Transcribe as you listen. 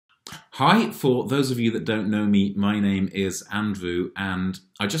Hi, for those of you that don't know me, my name is Andrew, and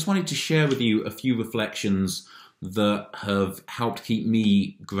I just wanted to share with you a few reflections that have helped keep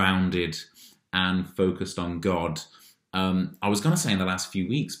me grounded and focused on God. I was going to say in the last few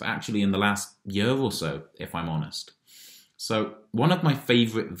weeks, but actually in the last year or so, if I'm honest. So, one of my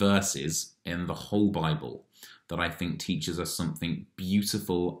favourite verses in the whole Bible that I think teaches us something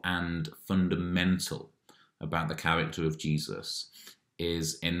beautiful and fundamental about the character of Jesus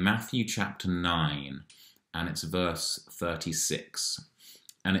is in Matthew chapter 9, and it's verse 36.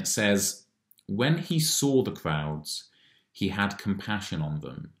 And it says, "When he saw the crowds, he had compassion on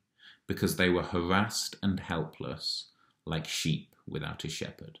them, because they were harassed and helpless, like sheep without a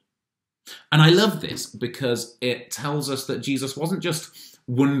shepherd." And I love this because it tells us that Jesus wasn't just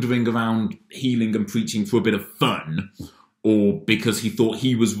wandering around healing and preaching for a bit of fun, or because he thought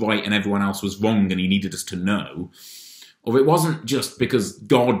he was right and everyone else was wrong and he needed us to know. Or it wasn't just because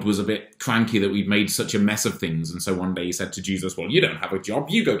God was a bit cranky that we'd made such a mess of things, and so one day he said to Jesus, "Well, you don't have a job,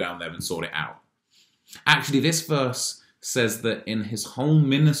 you go down there and sort it out." Actually, this verse says that in his whole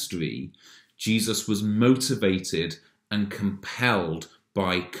ministry, Jesus was motivated and compelled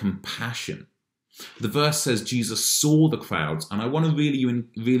by compassion. The verse says Jesus saw the crowds, and I want to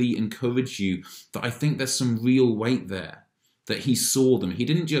really encourage you that I think there's some real weight there, that he saw them. He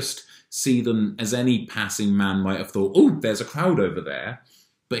didn't just see them as any passing man might have thought, "Oh, there's a crowd over there,"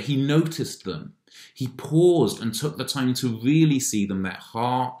 but he noticed them. He paused and took the time to really see them, their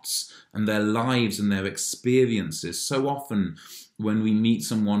hearts and their lives and their experiences. So often when we meet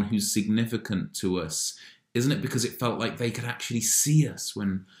someone who's significant to us, isn't it because it felt like they could actually see us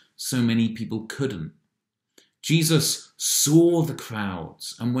when so many people couldn't? Jesus saw the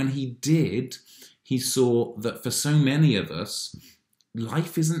crowds, and when he did, he saw that for so many of us,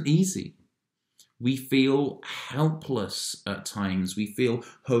 life isn't easy. We feel helpless at times. We feel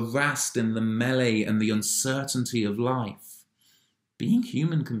harassed in the melee and the uncertainty of life. Being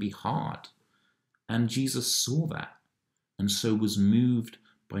human can be hard, and Jesus saw that, and so was moved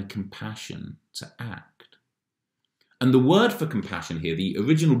by compassion to act. And the word for compassion here, the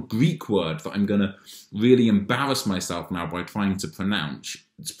original Greek word that I'm going to really embarrass myself now by trying to pronounce,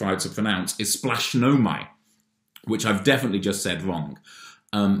 is splashnomai, which I've definitely just said wrong.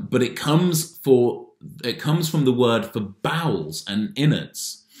 But it comes from the word for bowels and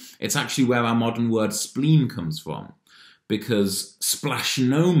innards. It's actually where our modern word spleen comes from, because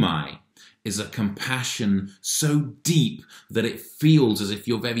splashnomai is a compassion so deep that it feels as if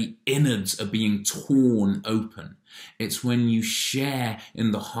your very innards are being torn open. It's when you share in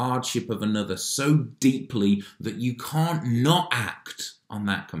the hardship of another so deeply that you can't not act on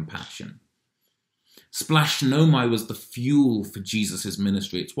that compassion. Splashnomai was the fuel for Jesus'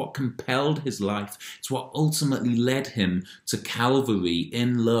 ministry. It's what compelled his life. It's what ultimately led him to Calvary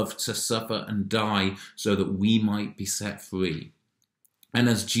in love to suffer and die so that we might be set free. And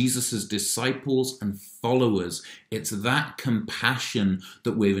as Jesus' disciples and followers, it's that compassion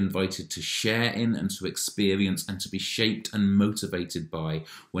that we're invited to share in and to experience and to be shaped and motivated by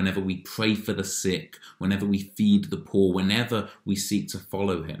whenever we pray for the sick, whenever we feed the poor, whenever we seek to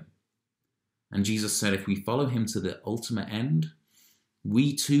follow him. And Jesus said if we follow him to the ultimate end,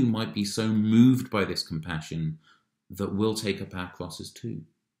 we too might be so moved by this compassion that we'll take up our crosses too.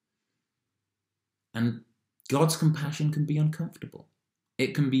 And God's compassion can be uncomfortable.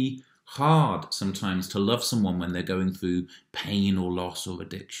 It can be hard sometimes to love someone when they're going through pain or loss or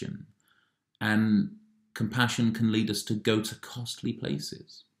addiction. And compassion can lead us to go to costly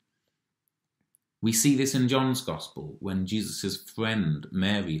places. We see this in John's Gospel when Jesus' friend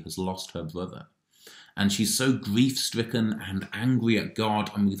Mary has lost her brother. And she's so grief-stricken and angry at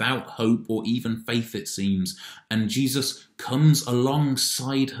God and without hope or even faith, it seems. And Jesus comes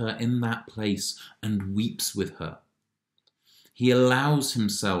alongside her in that place and weeps with her. He allows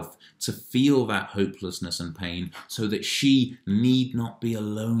himself to feel that hopelessness and pain so that she need not be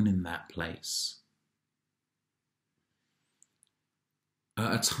alone in that place.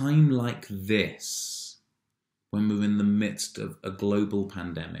 At a time like this, when we're in the midst of a global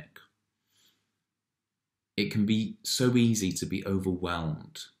pandemic, it can be so easy to be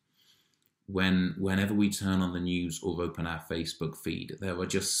overwhelmed whenever we turn on the news or open our Facebook feed. There are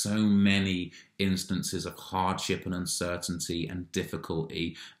just so many instances of hardship and uncertainty and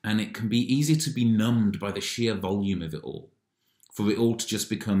difficulty, and it can be easy to be numbed by the sheer volume of it all, for it all to just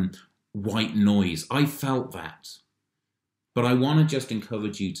become white noise. I felt that. But I want to just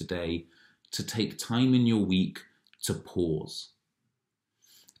encourage you today to take time in your week to pause,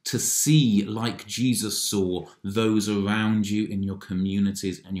 to see, like Jesus saw, those around you in your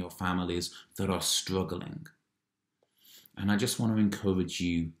communities and your families that are struggling. And I just want to encourage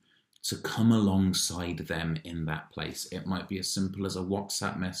you to come alongside them in that place. It might be as simple as a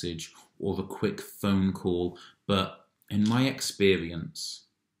WhatsApp message or a quick phone call, but in my experience,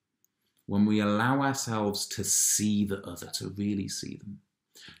 when we allow ourselves to see the other, to really see them,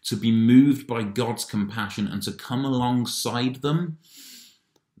 to be moved by God's compassion and to come alongside them,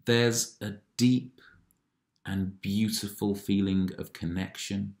 there's a deep and beautiful feeling of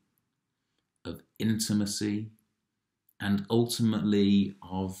connection, of intimacy, and ultimately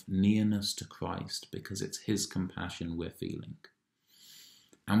of nearness to Christ, because it's his compassion we're feeling.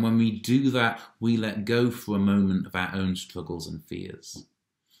 And when we do that, we let go for a moment of our own struggles and fears.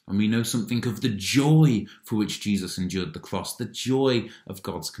 And we know something of the joy for which Jesus endured the cross, the joy of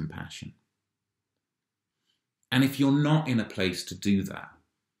God's compassion. And if you're not in a place to do that,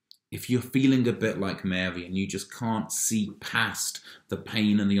 if you're feeling a bit like Mary and you just can't see past the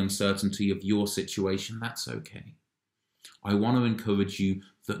pain and the uncertainty of your situation, that's okay. I want to encourage you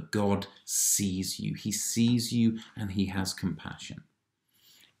that God sees you. He sees you and he has compassion.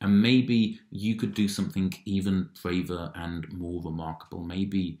 And maybe you could do something even braver and more remarkable.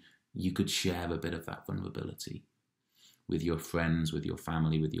 Maybe you could share a bit of that vulnerability with your friends, with your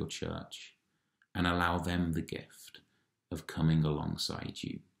family, with your church, and allow them the gift of coming alongside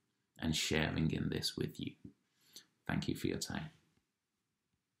you and sharing in this with you. Thank you for your time.